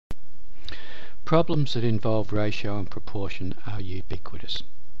Problems that involve ratio and proportion are ubiquitous.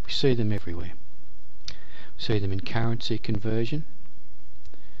 We see them everywhere. We see them in currency conversion,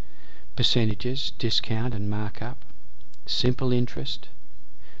 percentages, discount and markup, simple interest,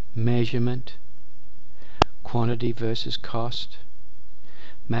 measurement, quantity versus cost,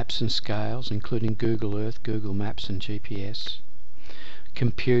 maps and scales including Google Earth, Google Maps and GPS,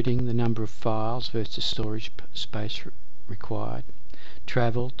 computing, the number of files versus storage space required,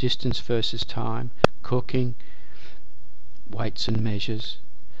 travel, distance versus time, cooking, weights and measures,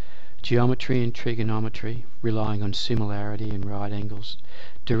 geometry and trigonometry, relying on similarity and right angles,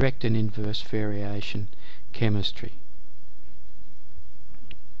 direct and inverse variation, chemistry.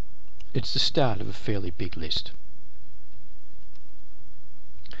 It's the start of a fairly big list.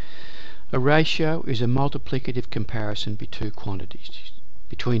 A ratio is a multiplicative comparison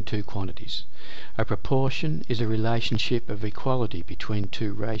between two quantities. A proportion is a relationship of equality between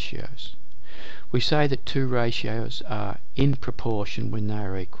two ratios. We say that two ratios are in proportion when they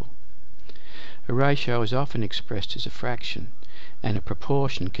are equal. A ratio is often expressed as a fraction, and a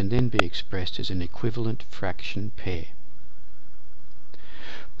proportion can then be expressed as an equivalent fraction pair.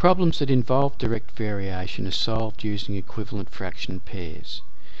 Problems that involve direct variation are solved using equivalent fraction pairs.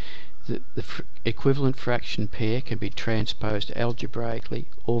 The equivalent fraction pair can be transposed algebraically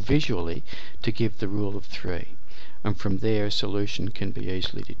or visually to give the rule of 3, and from there a solution can be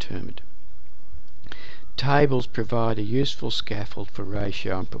easily determined. Tables provide a useful scaffold for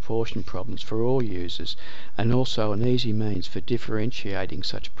ratio and proportion problems for all users, and also an easy means for differentiating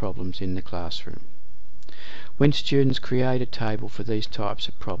such problems in the classroom. When students create a table for these types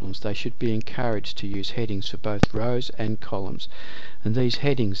of problems, they should be encouraged to use headings for both rows and columns, and these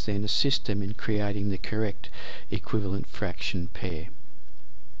headings then assist them in creating the correct equivalent fraction pair.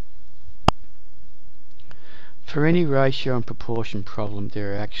 For any ratio and proportion problem,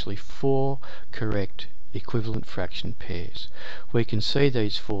 there are actually 4 correct equivalent fraction pairs. We can see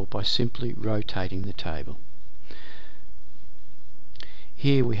these 4 by simply rotating the table.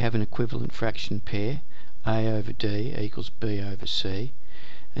 Here we have an equivalent fraction pair, A over D equals B over C,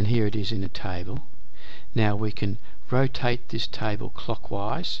 and here it is in a table. Now we can rotate this table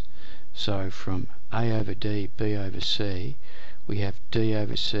clockwise, so from A over D, B over C, we have D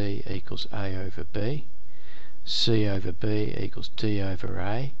over C equals A over B, C over B equals D over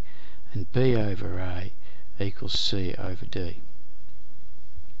A, and B over A equals C over D.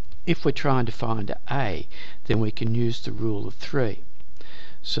 If we're trying to find A, then we can use the rule of 3.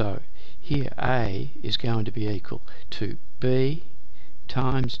 So here A is going to be equal to B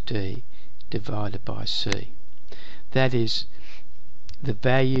times D divided by C. That is, the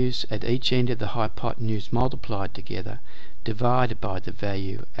values at each end of the hypotenuse multiplied together divided by the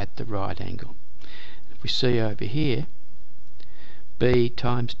value at the right angle. If we see over here, B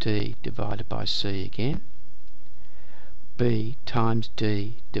times D divided by C again, B times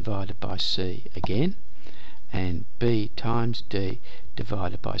D divided by C again, and B times D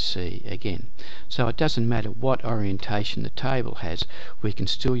divided by C again. So it doesn't matter what orientation the table has, we can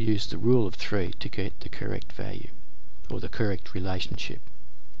still use the rule of 3 to get the correct value, or the correct relationship.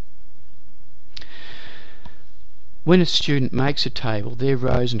 When a student makes a table, their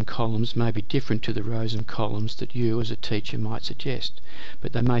rows and columns may be different to the rows and columns that you as a teacher might suggest,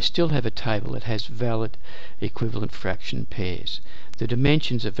 but they may still have a table that has valid equivalent fraction pairs. The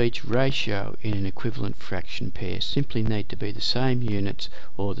dimensions of each ratio in an equivalent fraction pair simply need to be the same units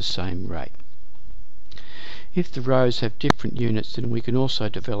or the same rate. If the rows have different units, then we can also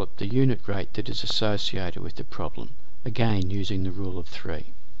develop the unit rate that is associated with the problem, again using the rule of 3.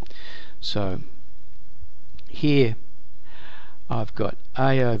 So here I've got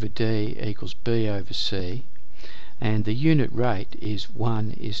A over D equals B over C, and the unit rate is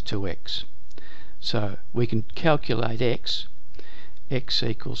 1 is to x. So we can calculate x. X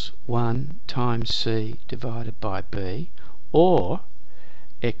equals 1 times C divided by B, or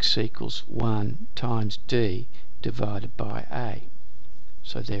x equals 1 times D divided by A.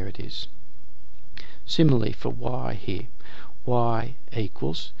 So there it is. Similarly for y here, y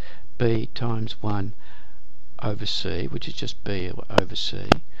equals B times 1 over C, which is just B over C,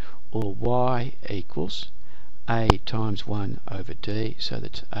 or y equals A times 1 over D, so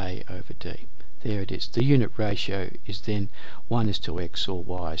that's A over D. There it is. The unit ratio is then 1 is to x or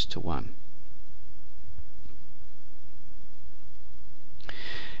y is to 1.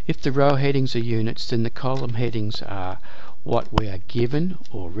 If the row headings are units, then the column headings are what we are given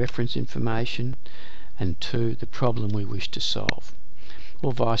or reference information, and 2, the problem we wish to solve,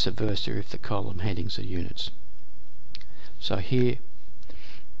 or vice versa if the column headings are units. So here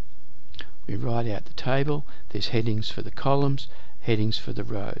we write out the table, there's headings for the columns headings for the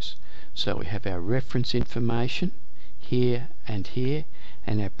rows. So we have our reference information here and here,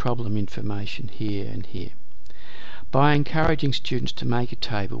 and our problem information here and here. By encouraging students to make a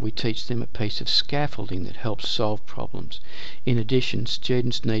table, we teach them a piece of scaffolding that helps solve problems. In addition,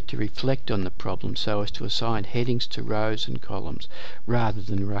 students need to reflect on the problem so as to assign headings to rows and columns rather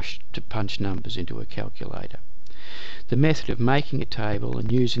than rush to punch numbers into a calculator. The method of making a table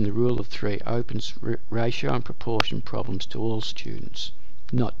and using the rule of 3 opens ratio and proportion problems to all students,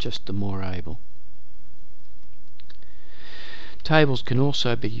 not just the more able. Tables can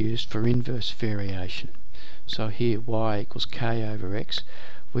also be used for inverse variation. So here y equals k over x,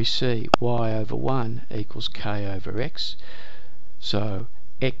 we see y over 1 equals k over x, so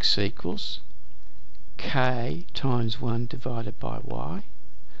x equals k times 1 divided by y,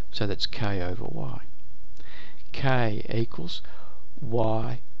 so that's k over y. K equals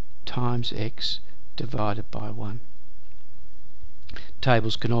y times x divided by 1.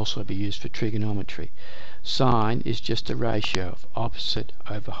 Tables can also be used for trigonometry. Sine is just a ratio of opposite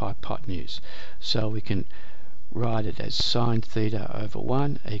over hypotenuse, so we can write it as sine theta over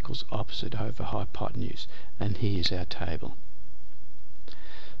 1 equals opposite over hypotenuse, and here's our table.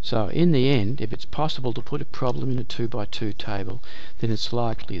 So in the end, if it's possible to put a problem in a 2 by 2 table, then it's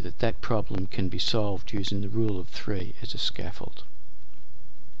likely that that problem can be solved using the rule of 3 as a scaffold.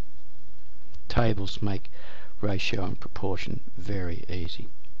 Tables make ratio and proportion very easy.